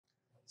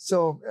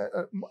So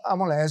I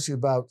want to ask you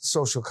about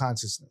social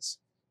consciousness.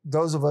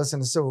 Those of us in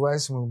the civil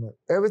rights movement,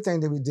 everything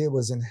that we did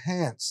was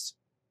enhanced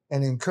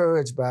and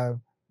encouraged by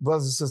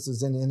brothers and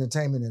sisters in the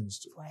entertainment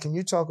industry. Right. Can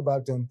you talk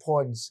about the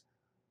importance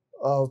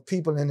of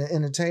people in the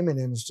entertainment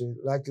industry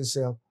like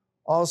yourself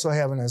also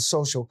having a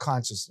social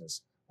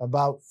consciousness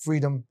about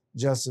freedom,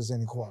 justice,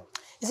 and equality?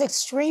 It's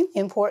extremely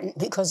important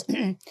because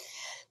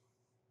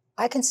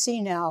I can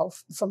see now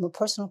from a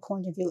personal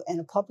point of view and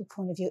a public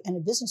point of view and a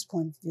business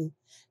point of view,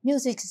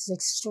 music is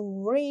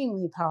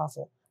extremely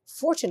powerful.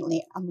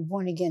 Fortunately, I'm a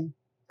born-again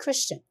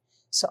Christian.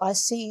 So I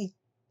see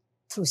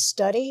through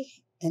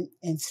study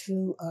and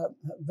through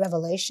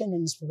revelation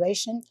and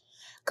inspiration,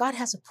 God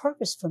has a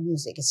purpose for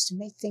music. It's to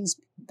make things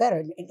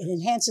better. It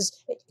enhances,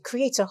 it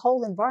creates a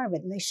whole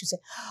environment. It makes you say,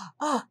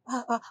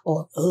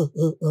 or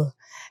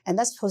and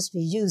that's supposed to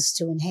be used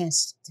to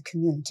enhance the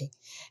community.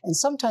 And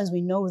sometimes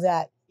we know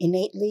that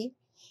innately.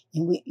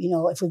 And we,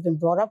 if we've been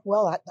brought up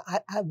well,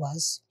 I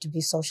was to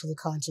be socially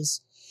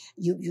conscious.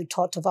 You're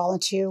taught to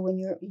volunteer when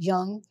you're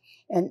young,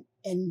 and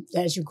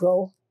as you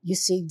grow, you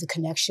see the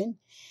connection,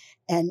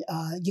 and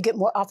you get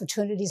more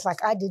opportunities.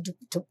 Like I did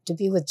to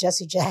be with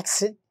Jesse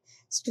Jackson,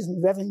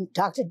 Reverend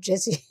Dr.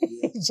 Jesse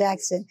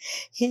Jackson.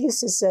 He used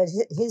to say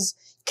his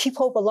 "Keep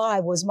Hope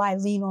Alive" was my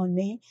lean on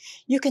me.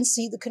 You can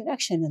see the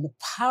connection and the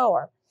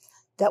power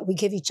that we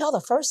give each other,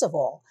 first of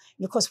all.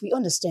 And of course, we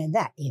understand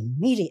that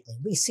immediately.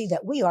 We see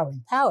that we are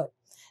empowered.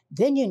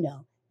 Then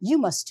you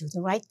must do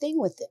the right thing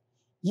with it.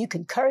 You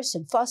can curse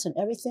and fuss and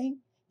everything,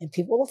 and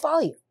people will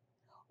follow you.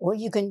 Or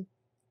you can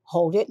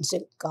hold it and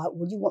say, God,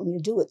 what do you want me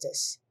to do with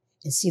this?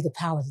 And see the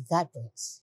power that brings.